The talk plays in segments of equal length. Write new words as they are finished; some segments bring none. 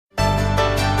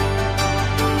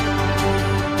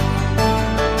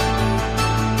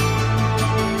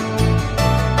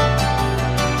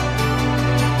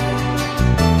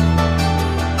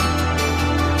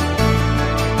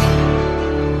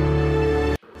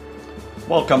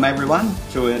Welcome everyone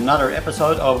to another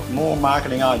episode of More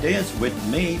Marketing Ideas with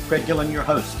me, Fred Gillen, your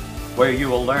host, where you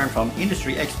will learn from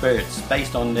industry experts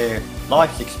based on their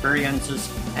life's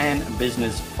experiences and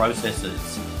business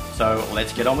processes. So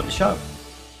let's get on with the show.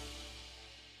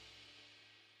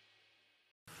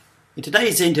 In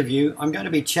today's interview, I'm going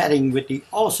to be chatting with the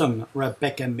awesome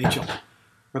Rebecca Mitchell.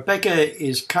 Rebecca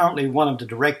is currently one of the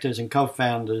directors and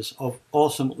co-founders of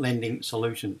Awesome Lending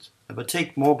Solutions, a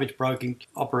boutique mortgage broking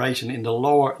operation in the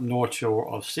lower North Shore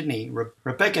of Sydney.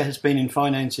 Rebecca has been in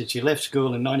finance since she left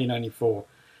school in 1994,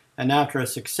 and after a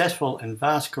successful and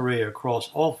vast career across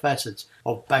all facets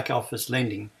of back-office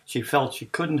lending, she felt she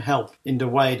couldn't help in the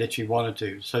way that she wanted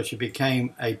to, so she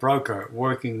became a broker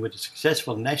working with a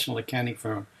successful national accounting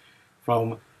firm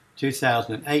from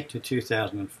 2008 to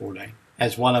 2014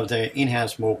 as one of their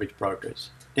in-house mortgage brokers.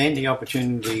 Then the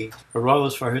opportunity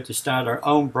arose for her to start her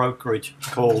own brokerage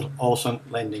called Awesome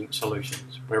Lending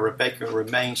Solutions, where Rebecca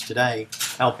remains today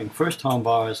helping first-time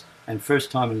buyers and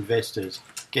first-time investors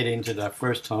get into their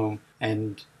first home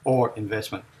and or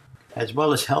investment, as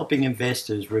well as helping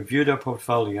investors review their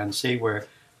portfolio and see where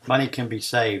money can be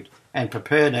saved and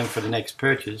prepare them for the next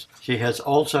purchase. She has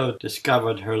also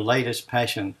discovered her latest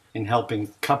passion in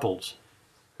helping couples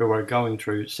who are going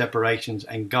through separations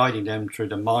and guiding them through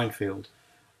the minefield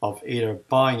of either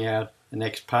buying out the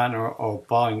next partner or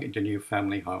buying the new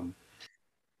family home.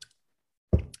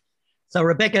 So,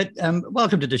 Rebecca,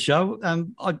 welcome to the show.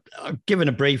 I've given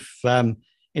a brief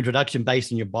introduction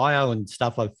based on your bio and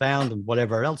stuff I've found and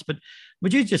whatever else, but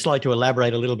would you just like to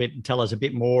elaborate a little bit and tell us a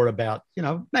bit more about,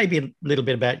 maybe a little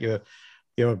bit about your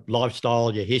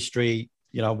lifestyle, your history,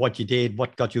 what you did,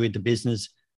 what got you into business,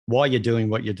 why you're doing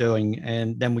what you're doing,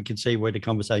 and then we can see where the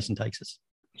conversation takes us.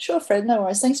 Sure, Fred, no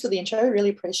worries. Thanks for the intro. Really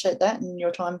appreciate that and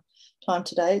your time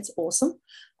today. It's awesome.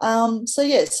 My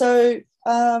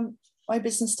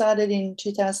business started in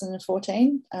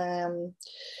 2014 and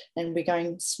we're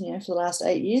going, for the last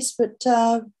 8 years. But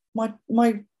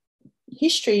my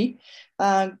history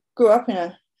grew up in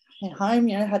a home.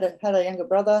 Had a younger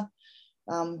brother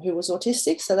who was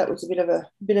autistic, so that was a bit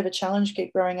of a challenge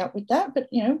growing up with that. But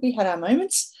we had our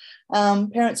moments.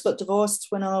 Parents got divorced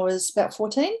when I was about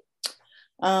 14.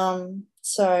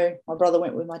 So my brother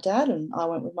went with my dad and I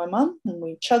went with my mum, and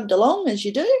we chugged along as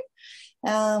you do.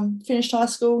 Finished high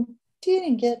school,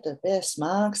 didn't get the best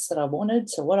marks that I wanted.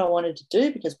 So what I wanted to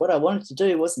do, because what I wanted to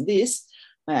do wasn't this,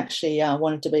 I actually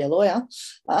wanted to be a lawyer.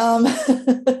 But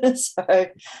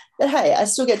hey, I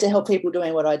still get to help people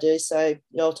doing what I do. So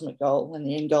the ultimate goal and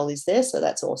the end goal is there. So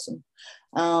that's awesome.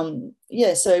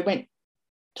 So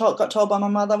got told by my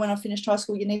mother when I finished high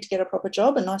school, you need to get a proper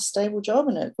job, a nice stable job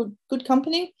and a good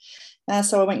company.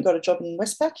 So I went and got a job in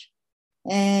Westpac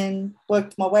and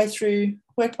worked my way through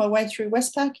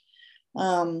Westpac,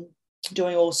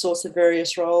 doing all sorts of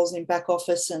various roles in back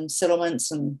office and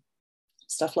settlements and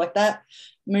stuff like that.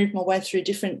 Moved my way through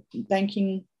different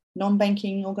banking,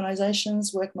 non-banking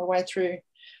organisations, worked my way through,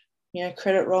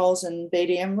 credit roles and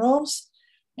BDM roles,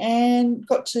 and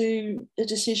got to a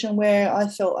decision where I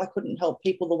felt I couldn't help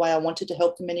people the way I wanted to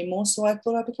help them anymore. So I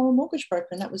thought I'd become a mortgage broker,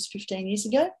 and that was 15 years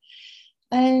ago.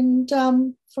 And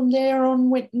from there on,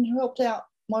 went and helped out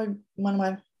my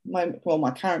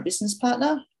current business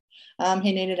partner.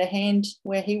 He needed a hand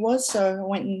where he was, so I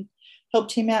went and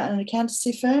helped him out in an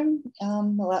accountancy firm,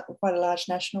 quite a large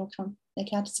national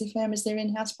accountancy firm as their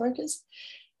in-house brokers,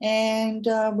 and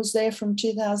was there from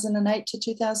 2008 to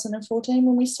 2014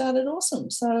 when we started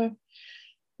Awesome. So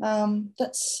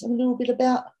that's a little bit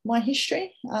about my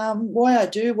history. Why I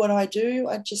do what I do,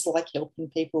 I just like helping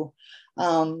people.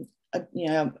 I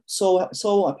saw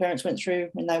what my parents went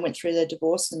through when they went through their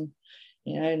divorce, and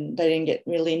and they didn't get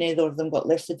really, neither of them got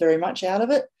left with very much out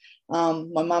of it.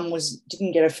 My mum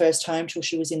didn't get her first home till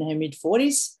she was in her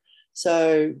mid-40s.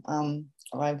 So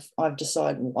I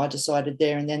decided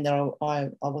there and then that I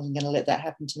wasn't going to let that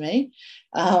happen to me.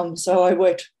 So I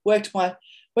worked my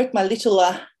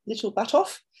little butt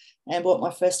off and bought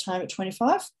my first home at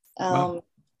 25. Wow.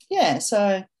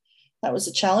 So that was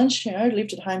a challenge.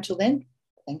 Lived at home till then,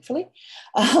 thankfully.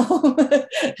 But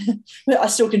I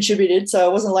still contributed, so I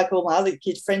wasn't like all my other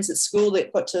friends at school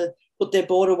that got to put their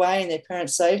board away and their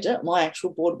parents saved it. My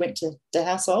actual board went to the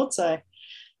household, so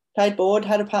paid board,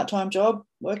 had a part-time job,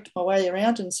 worked my way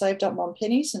around and saved up my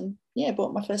pennies, and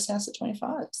bought my first house at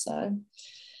 25. So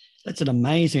That's an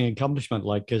amazing accomplishment.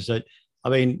 Because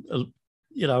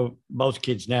most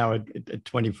kids now at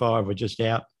 25 are just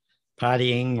out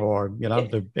partying or,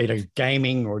 they're either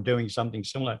gaming or doing something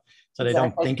similar. So they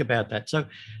don't think about that.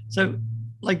 So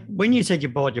like when you said you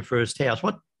bought your first house,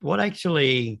 what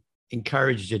actually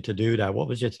encouraged you to do that? What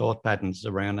was your thought patterns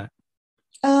around that?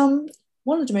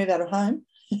 wanted to move out of home,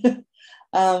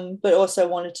 but also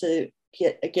wanted to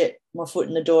get my foot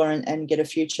in the door and get a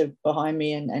future behind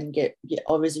me and get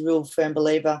I was a real firm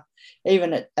believer,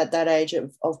 even at that age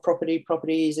of property.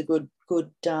 Property is a good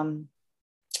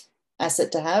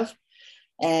asset to have.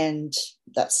 And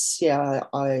that's,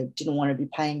 I didn't want to be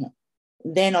paying.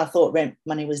 Then I thought rent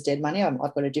money was dead money. I've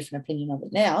got a different opinion of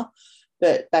it now.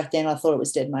 But back then I thought it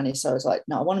was dead money. So I was like,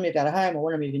 no, I want to move out of home. I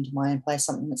want to move into my own place,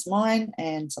 something that's mine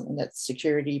and something that's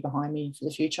security behind me for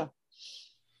the future.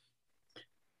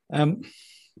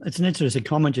 It's an interesting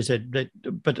comment you said,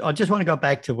 but I just want to go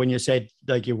back to when you said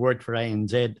like you worked for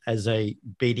ANZ as a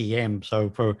BDM. So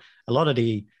for a lot of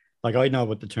like I know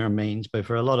what the term means, but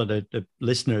for a lot of the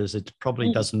listeners, it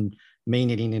probably doesn't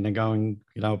mean anything. And they're going,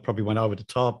 probably went over the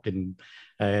top, didn't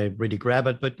really grab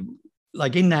it. But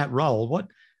like in that role, what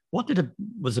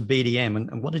was a BDM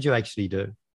and what did you actually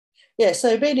do? Yeah,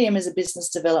 so BDM is a business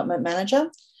development manager.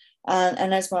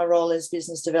 And as my role as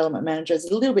business development manager is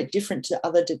a little bit different to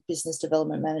other business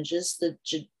development managers.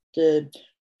 The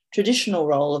traditional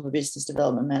role of a business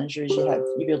development manager is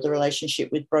you build a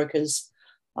relationship with brokers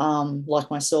like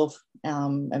myself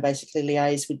and basically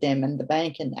liaise with them and the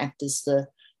bank and act as the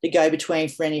go-between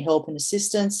for any help and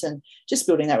assistance and just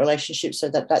building that relationship so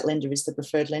that lender is the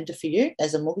preferred lender for you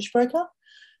as a mortgage broker.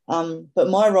 But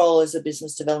my role as a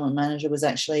business development manager was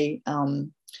actually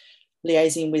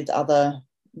liaising with other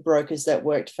brokers that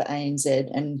worked for ANZ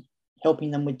and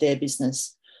helping them with their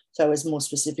business. So it was more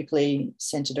specifically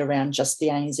centred around just the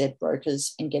ANZ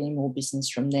brokers and getting more business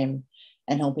from them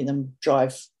and helping them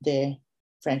drive their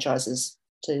franchises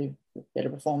to better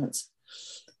performance.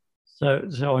 So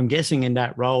I'm guessing in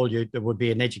that role, there would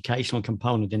be an educational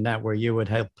component in that where you would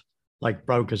help like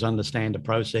brokers understand the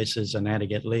processes and how to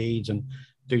get leads and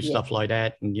do stuff like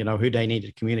that, and who they need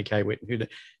to communicate with,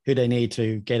 who they need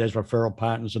to get as referral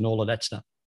partners and all of that stuff.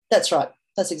 That's right.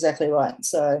 That's exactly right.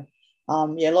 So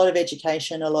a lot of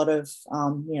education, a lot of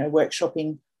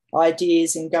workshopping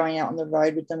ideas and going out on the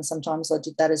road with them. Sometimes I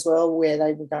did that as well, where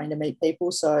they were going to meet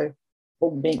people.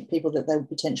 Or meet people that they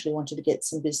potentially wanted to get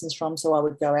some business from. So I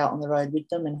would go out on the road with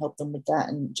them and help them with that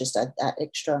and just add that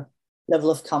extra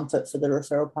level of comfort for the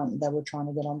referral partner they were trying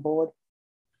to get on board.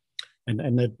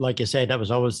 And like you said, that was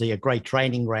obviously a great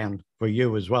training ground for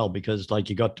you as well, because like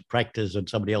you got to practice and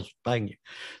somebody else was paying you.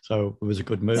 So it was a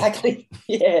good move. Exactly.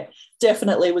 Yeah,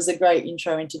 definitely. It was a great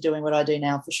intro into doing what I do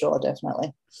now for sure,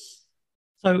 definitely.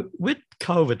 So with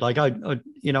COVID, like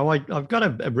I've got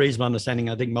a reasonable understanding,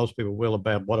 I think most people will,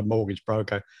 about what a mortgage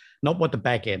broker, not what the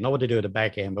back end, not what they do at the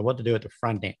back end, but what they do at the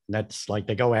front end. And that's like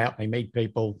they go out, they meet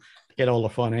people, get all the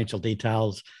financial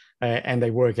details, and they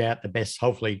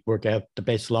hopefully work out the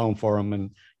best loan for them and,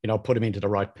 put them into the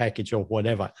right package or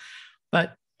whatever.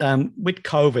 But with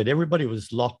COVID, everybody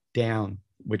was locked down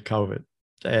with COVID.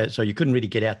 So you couldn't really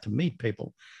get out to meet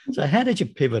people. So how did you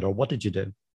pivot, or what did you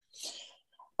do?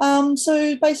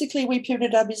 So basically we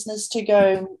pivoted our business to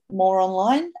go more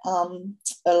online.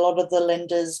 A lot of the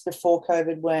lenders before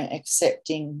COVID weren't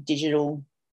accepting digital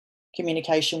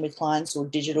communication with clients or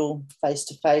digital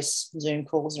face-to-face Zoom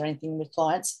calls or anything with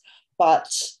clients.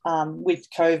 But with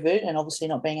COVID and obviously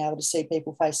not being able to see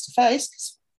people face-to-face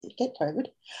because they get COVID,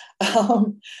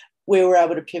 we were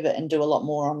able to pivot and do a lot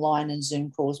more online, and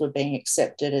Zoom calls were being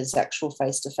accepted as actual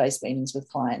face-to-face meetings with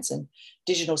clients, and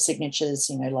digital signatures,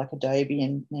 like Adobe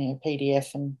and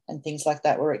PDF and things like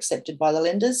that were accepted by the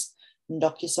lenders. And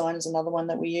DocuSign is another one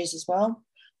that we use as well.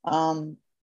 And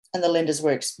the lenders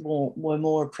were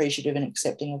more appreciative and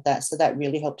accepting of that. So that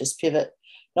really helped us pivot,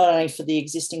 not only for the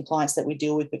existing clients that we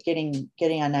deal with, but getting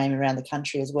our name around the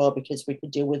country as well, because we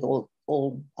could deal with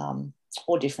all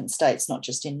different states, not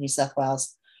just in New South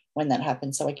Wales when that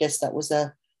happened. So I guess that was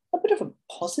a bit of a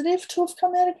positive to have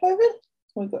come out of COVID.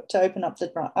 We got to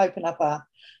open up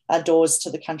our doors to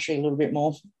the country a little bit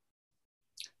more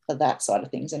for that side of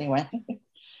things anyway.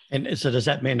 And so does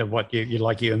that mean that what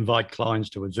you invite clients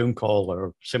to a Zoom call,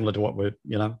 or similar to what we're,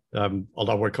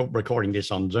 although we're recording this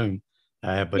on Zoom,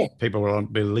 but people will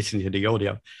be listening to the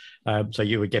audio. So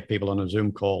you would get people on a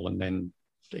Zoom call and then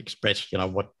express,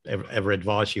 whatever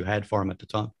advice you had for them at the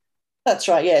time. That's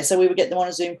right, yeah. So we would get them on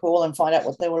a Zoom call and find out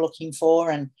what they were looking for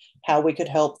and how we could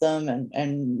help them,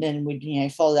 and then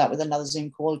we'd follow that with another Zoom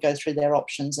call, go through their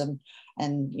options and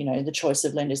the choice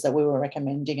of lenders that we were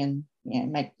recommending,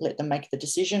 and let them make the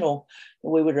decision, or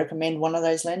we would recommend one of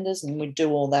those lenders, and we'd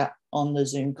do all that on the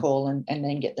Zoom call and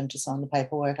then get them to sign the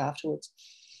paperwork afterwards.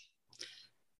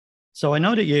 So I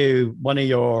know that one of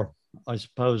your, I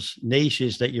suppose,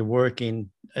 niches that you work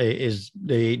in is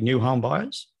the new home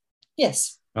buyers.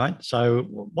 Yes. Right. So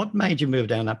what made you move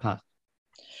down that path?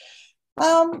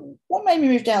 What made me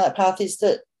move down that path is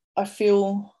that I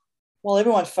feel while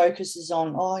everyone focuses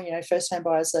on, oh, you know, first home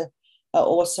buyers are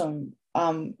awesome,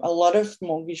 a lot of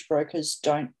mortgage brokers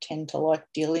don't tend to like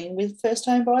dealing with first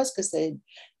home buyers because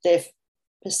they're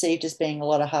perceived as being a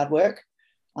lot of hard work,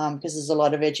 because there's a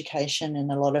lot of education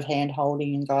and a lot of hand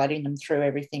holding and guiding them through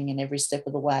everything and every step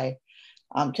of the way.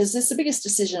 Because it's the biggest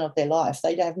decision of their life.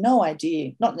 They have no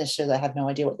idea, not necessarily they have no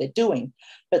idea what they're doing,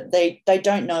 but they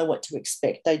don't know what to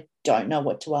expect. They don't know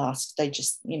what to ask. They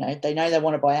just, you know they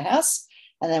want to buy a house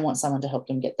and they want someone to help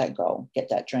them get that goal, get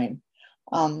that dream.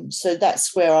 So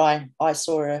that's where I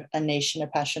saw a niche and a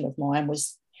passion of mine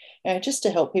was, you know, just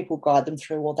to help people, guide them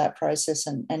through all that process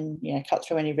and you know, cut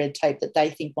through any red tape that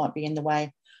they think might be in the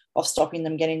way of stopping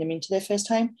them getting them into their first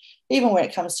home. Even when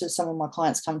it comes to some of my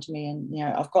clients come to me and, you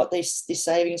know, I've got this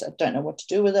savings, I don't know what to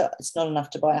do with it. It's not enough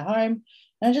to buy a home.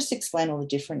 And I just explain all the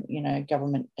different, you know,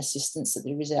 government assistance that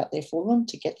there is out there for them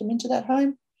to get them into that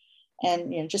home.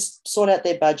 And, you know, just sort out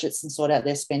their budgets and sort out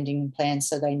their spending plans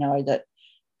so they know that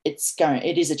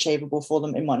it is achievable for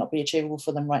them. It might not be achievable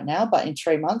for them right now, but in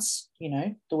 3 months, you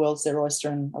know, the world's their oyster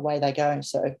and away they go.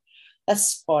 So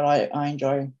that's why I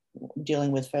enjoy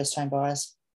dealing with first home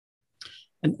buyers.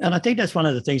 And I think that's one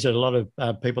of the things that a lot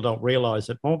of people don't realise,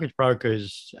 that mortgage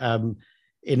brokers,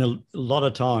 in a lot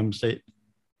of times,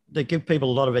 they give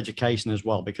people a lot of education as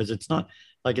well, because it's not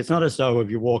as though if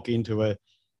you walk into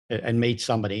and meet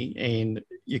somebody and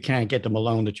you can't get them a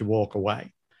loan that you walk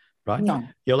away, right? No.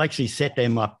 You'll actually set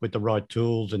them up with the right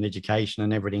tools and education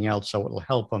and everything else, so it'll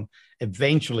help them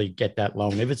eventually get that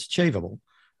loan if it's achievable.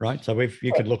 Right. So if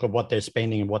you could look at what they're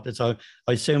spending and so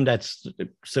I assume that's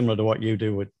similar to what you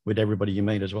do with everybody you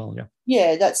meet as well. Yeah.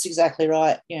 Yeah, that's exactly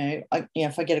right. You know,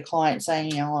 if I get a client saying,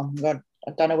 you know, oh God,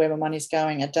 I don't know where my money's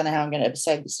going, I don't know how I'm going to ever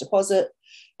save this deposit.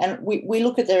 And we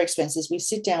look at their expenses, we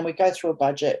sit down, we go through a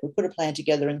budget, we put a plan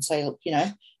together and say, look, you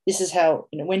know, this is how,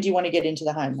 you know, when do you want to get into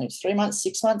the home? Like 3 months,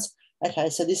 6 months?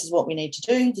 Okay, so this is what we need to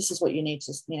do. This is what you need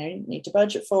to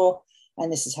budget for. And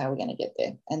this is how we're going to get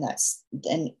there.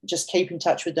 And just keep in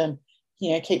touch with them,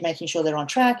 you know, keep making sure they're on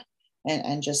track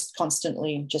and just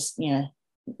constantly just, you know,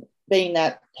 being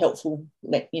that helpful,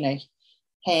 you know,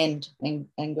 hand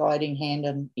and guiding hand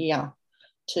and ear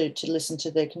to listen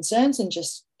to their concerns and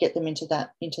just get them into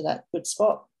that good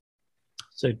spot.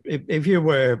 So if you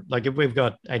were, like, if we've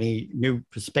got any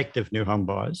prospective new home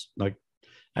buyers, like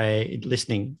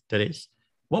listening to this,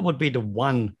 what would be the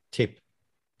one tip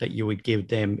that you would give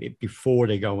them before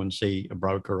they go and see a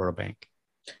broker or a bank?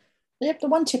 Yep, the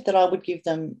one tip that I would give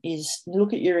them is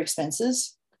look at your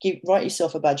expenses, write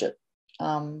yourself a budget,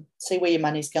 see where your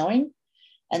money's going,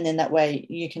 and then that way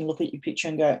you can look at your picture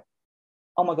and go,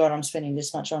 oh my God, I'm spending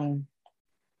this much on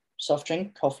soft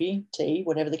drink, coffee, tea,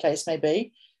 whatever the case may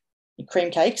be,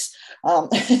 cream cakes,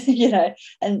 you know,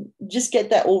 and just get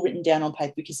that all written down on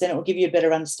paper, because then it will give you a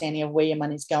better understanding of where your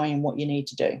money's going and what you need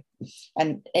to do.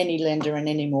 And any lender and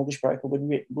any mortgage broker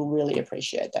will really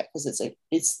appreciate that, because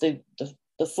it's the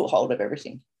foothold of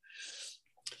everything.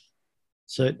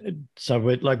 So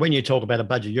like when you talk about a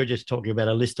budget, you're just talking about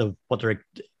a list of what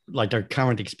their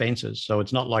current expenses. So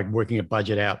it's not like working a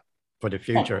budget out for the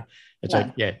future.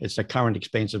 It's the current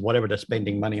expenses, whatever they're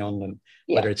spending money on, and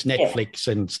whether it's Netflix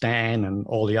and Stan and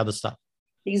all the other stuff.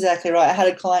 Exactly right. I had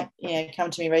a client, you know, come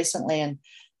to me recently, and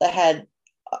they had,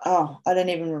 I don't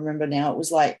even remember now. It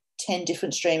was like 10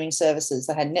 different streaming services.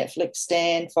 They had Netflix,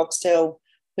 Stan, Foxtel,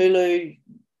 Hulu,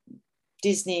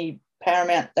 Disney,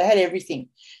 Paramount. They had everything.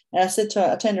 And I said to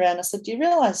her, I turned around and I said, do you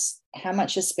realize how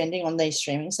much you're spending on these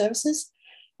streaming services?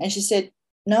 And she said,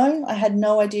 no, I had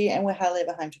no idea, and we're hardly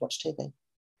ever home to watch TV.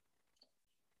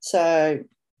 So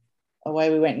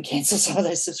away we went and cancelled some of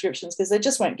those subscriptions because they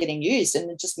just weren't getting used,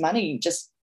 and just money,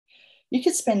 you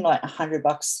could spend like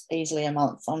 $100 easily a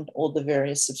month on all the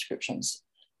various subscriptions,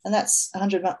 and that's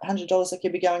 $100 that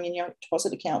could be going in your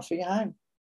deposit account for your home.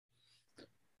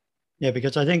 Yeah,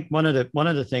 because I think one of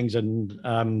the things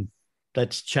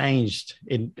that's changed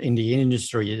in the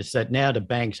industry is that now the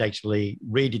banks actually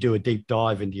really do a deep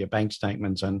dive into your bank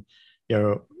statements and, you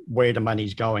know, where the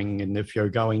money's going, and if you're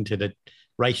going to the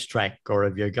racetrack, or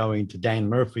if you're going to Dan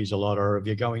Murphy's a lot, or if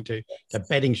you're going to the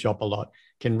betting shop a lot,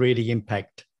 can really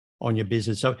impact on your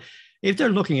business. So if they're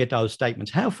looking at those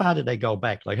statements, how far do they go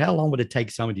back? Like, how long would it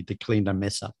take somebody to clean their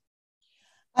mess up?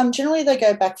 Generally, they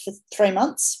go back for 3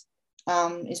 months,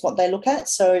 is what they look at.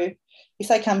 So if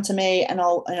they come to me and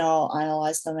I'll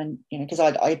analyze them, and, you know, because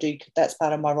I do, that's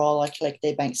part of my role. I collect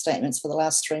their bank statements for the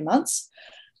last 3 months,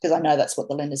 because I know that's what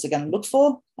the lenders are going to look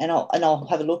for. And I'll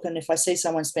have a look. And if I see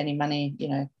someone spending money, you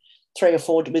know, 3 or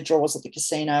 4 withdrawals at the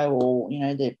casino, or, you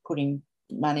know, they're putting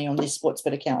money on this sports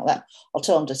bet account, that, I'll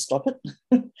tell them to stop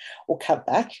it or cut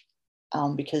back.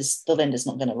 because the lender's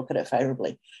not going to look at it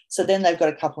favourably. So then they've got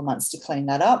a couple of months to clean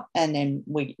that up, and then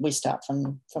we start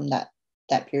from that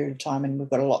period of time, and we've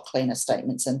got a lot cleaner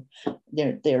statements, and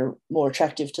they're more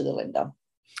attractive to the lender.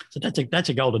 So that's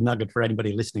a golden nugget for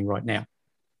anybody listening right now,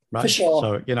 right? For sure.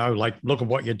 So, like, look at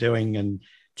what you're doing and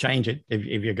change it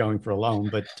if you're going for a loan.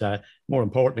 But more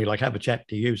importantly, like, have a chat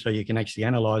to you so you can actually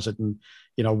analyze it and,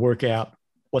 work out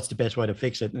what's the best way to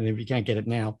fix it. And if you can't get it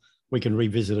now, we can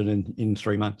revisit it in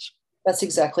 3 months. That's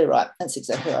exactly right.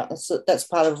 That's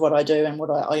part of what I do and what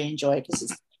I enjoy,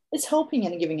 because it's helping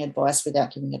and giving advice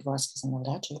without giving advice because I'm not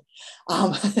allowed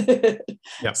to.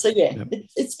 Yep. So, yeah,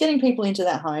 it's getting people into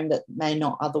that home that may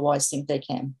not otherwise think they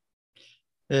can.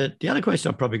 The other question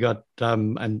I've probably got,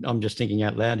 and I'm just thinking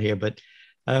out loud here, but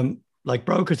like,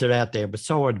 brokers are out there, but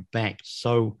so are the banks.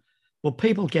 So will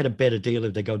people get a better deal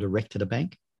if they go direct to the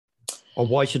bank? Or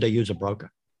why should they use a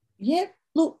broker? Yeah,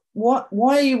 look,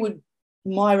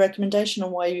 my recommendation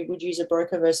on why you would use a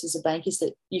broker versus a bank is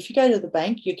that if you go to the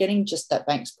bank, you're getting just that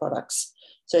bank's products.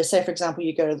 So say, for example,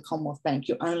 you go to the Commonwealth Bank,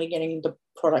 you're only getting the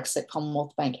products that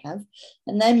Commonwealth Bank have,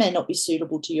 and they may not be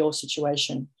suitable to your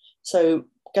situation. So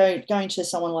going to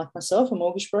someone like myself, a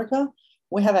mortgage broker,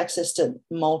 we have access to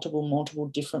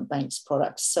multiple different banks'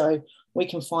 products. So we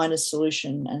can find a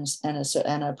solution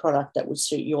and a product that would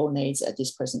suit your needs at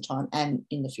this present time and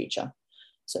in the future.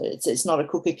 So it's not a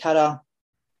cookie cutter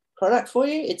product for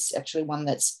you. It's actually one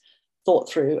that's thought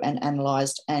through and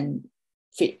analysed and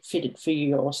fitted for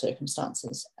your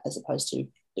circumstances, as opposed to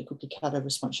the cookie cutter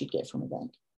response you'd get from a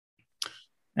bank.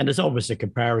 And there's always a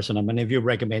comparison. I mean, if you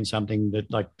recommend something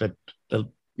that the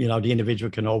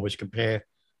individual can always compare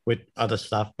with other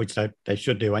stuff, which they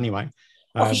should do anyway,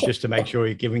 sure. Just to make sure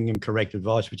you're giving them correct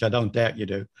advice, which I don't doubt you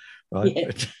do. Right?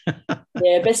 Yeah,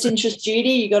 yeah, best interest duty.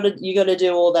 You got to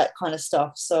do all that kind of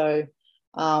stuff. So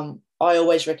I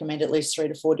always recommend at least 3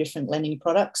 to 4 different lending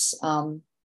products from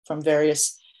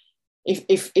various,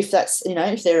 if that's,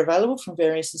 if they're available, from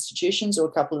various institutions, or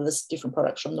a couple of the different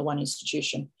products from the one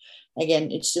institution. Again,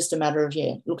 it's just a matter of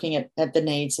looking at the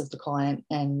needs of the client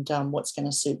and what's going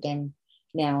to suit them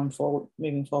now and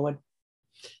moving forward.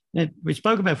 Now, we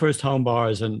spoke about first home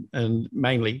buyers and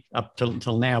mainly up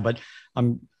till now, but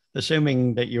I'm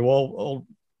assuming that you all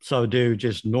also do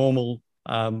just normal,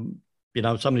 somebody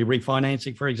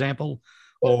refinancing, for example,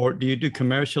 or do you do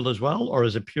commercial as well, or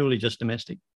is it purely just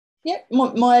domestic? Yeah,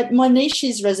 my niche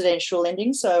is residential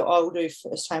lending, so I will do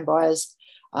first home buyers,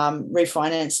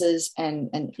 refinances, and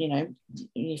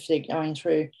if they're going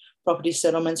through property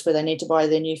settlements where they need to buy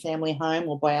their new family home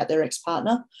or buy out their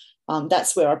ex-partner,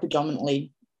 that's where I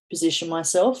predominantly position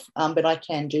myself. But I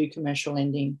can do commercial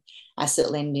lending,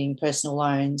 asset lending, personal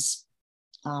loans,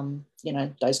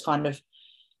 those kind of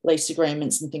lease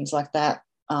agreements and things like that,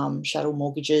 shuttle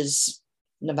mortgages,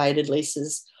 novated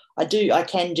leases. I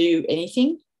can do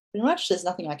anything pretty much. There's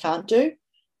nothing I can't do,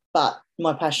 but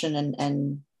my passion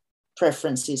and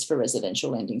preference is for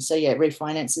residential lending. So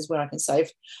refinance is where I can save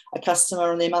a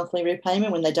customer on their monthly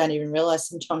repayment when they don't even realise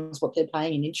sometimes what they're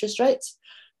paying in interest rates.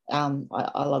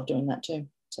 I love doing that too.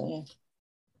 So yeah.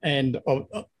 And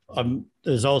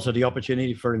there's also the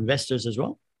opportunity for investors as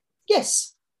well.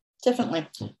 Yes, definitely.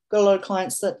 Got a lot of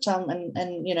clients that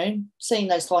and seeing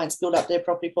those clients build up their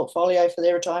property portfolio for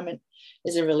their retirement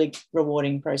is a really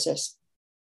rewarding process.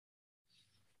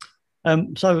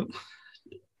 So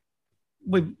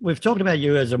we've talked about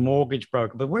you as a mortgage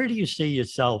broker, but where do you see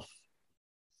yourself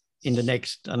in the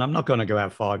next, and I'm not going to go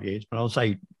out 5 years, but I'll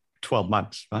say 12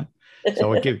 months, right?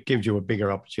 So it gives you a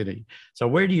bigger opportunity. So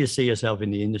where do you see yourself in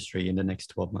the industry in the next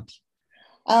 12 months?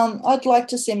 I'd like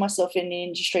to see myself in the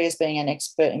industry as being an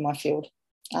expert in my field.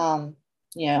 I'm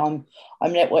I've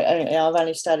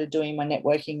only started doing my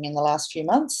networking in the last few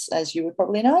months, as you would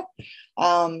probably know,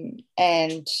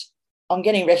 and I'm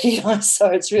getting recognised. So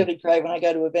it's really great when I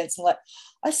go to events and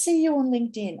I see you on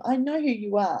LinkedIn. I know who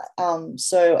you are.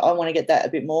 So I want to get that a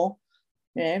bit more,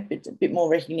 a bit more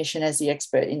recognition as the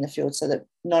expert in the field, so that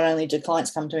not only do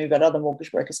clients come to me, but other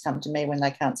mortgage brokers come to me when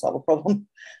they can't solve a problem.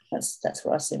 That's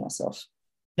where I see myself.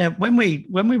 Now, when we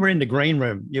were in the green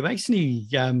room, you actually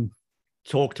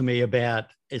talked to me about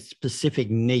a specific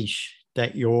niche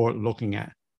that you're looking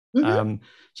at. Mm-hmm.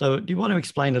 So do you want to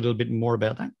explain a little bit more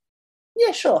about that?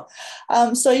 Yeah, sure.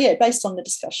 Based on the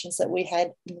discussions that we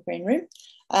had in the green room,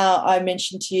 I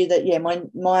mentioned to you that,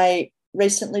 my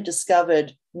recently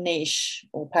discovered niche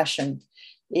or passion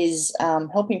is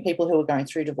helping people who are going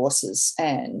through divorces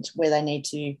and where they need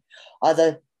to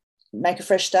either make a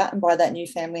fresh start and buy that new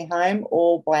family home,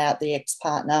 or buy out the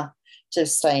ex-partner to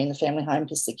stay in the family home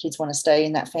because the kids want to stay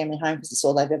in that family home because it's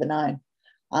all they've ever known.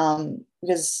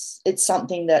 Because it's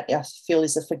something that I feel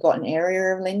is a forgotten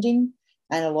area of lending.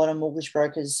 and a lot of mortgage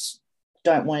brokers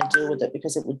don't want to deal with it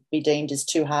because it would be deemed as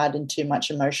too hard and too much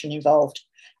emotion involved.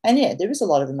 And yeah, there is a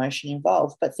lot of emotion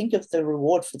involved, but think of the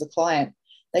reward for the client.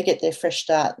 They get their fresh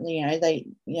start,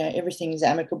 everything's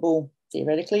amicable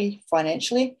theoretically,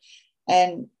 financially,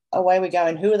 and away we go.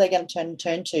 And who are they going to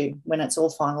turn to when it's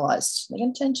all finalised? They're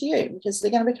going to turn to you because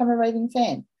they're going to become a raving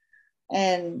fan.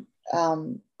 And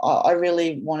I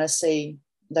really want to see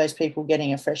those people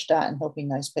getting a fresh start and helping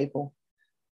those people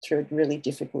through a really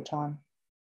difficult time.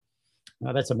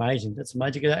 Oh, that's amazing. That's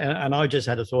amazing. And I just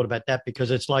had a thought about that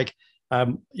because it's like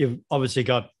you've obviously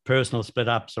got personal split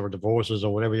ups or divorces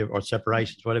or whatever, or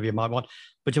separations, whatever you might want,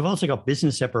 but you've also got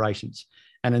business separations.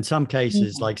 And in some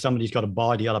cases, like somebody's got to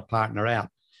buy the other partner out.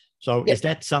 So is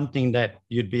that something that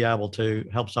you'd be able to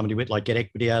help somebody with, like get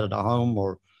equity out of the home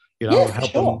or,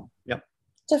 help them? Yep.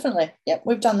 Definitely. Yep.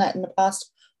 We've done that in the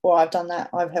past, or I've done that.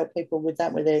 I've helped people with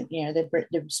that where they're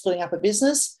splitting up a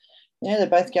business. They're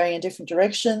both going in different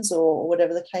directions or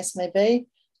whatever the case may be.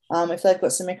 If they've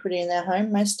got some equity in their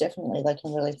home, most definitely they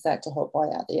can release that to help buy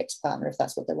out the ex-partner if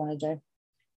that's what they want to do.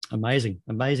 Amazing,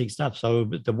 amazing stuff. So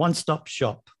the one-stop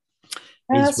shop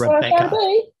is Rebecca. What I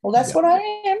be. Well, that's what I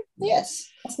am. Yes,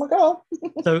 that's my goal.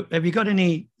 So have you got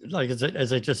any, like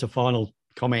as just a final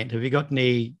comment, have you got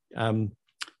any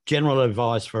general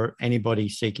advice for anybody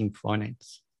seeking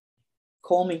finance?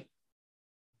 Call me.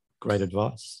 Great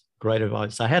advice. Great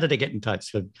advice. So how did they get in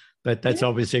touch? But that's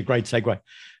obviously a great segue.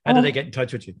 How did they get in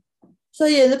touch with you? So,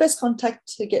 the best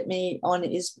contact to get me on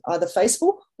is either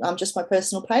Facebook, just my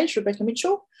personal page, Rebecca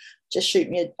Mitchell. Just shoot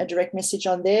me a direct message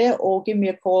on there or give me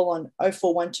a call on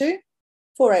 0412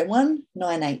 481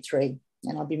 983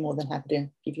 and I'll be more than happy to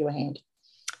give you a hand.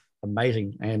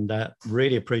 Amazing. And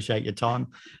really appreciate your time.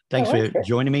 Thanks for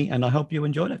joining me and I hope you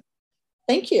enjoyed it.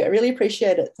 Thank you. I really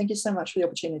appreciate it. Thank you so much for the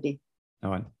opportunity.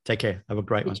 All right. Take care. Have a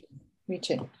great one. Me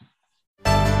too.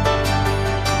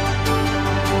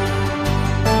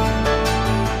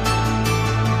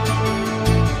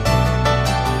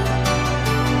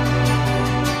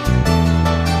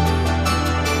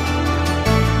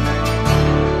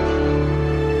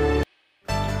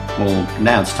 Well,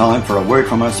 now it's time for a word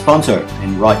from our sponsor.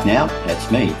 And right now,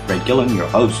 that's me, Fred Gillen, your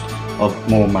host of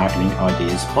More Marketing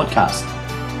Ideas podcast.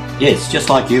 Yes, just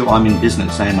like you, I'm in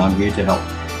business and I'm here to help.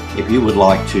 If you would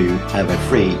like to have a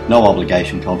free, no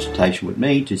obligation consultation with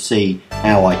me to see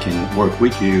how I can work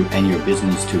with you and your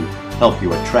business to help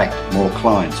you attract more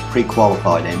clients,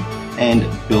 pre-qualify them, and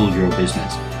build your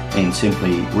business, then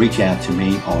simply reach out to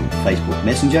me on Facebook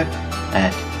Messenger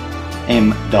at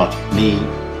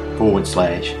m.me/more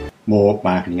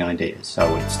marketing ideas.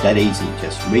 So it's that easy.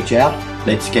 Just reach out,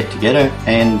 let's get together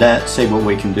and see what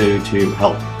we can do to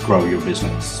help grow your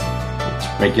business. It's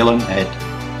Fred Gillen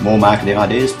at More Marketing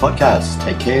Ideas podcast.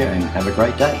 Take care and have a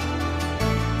great day.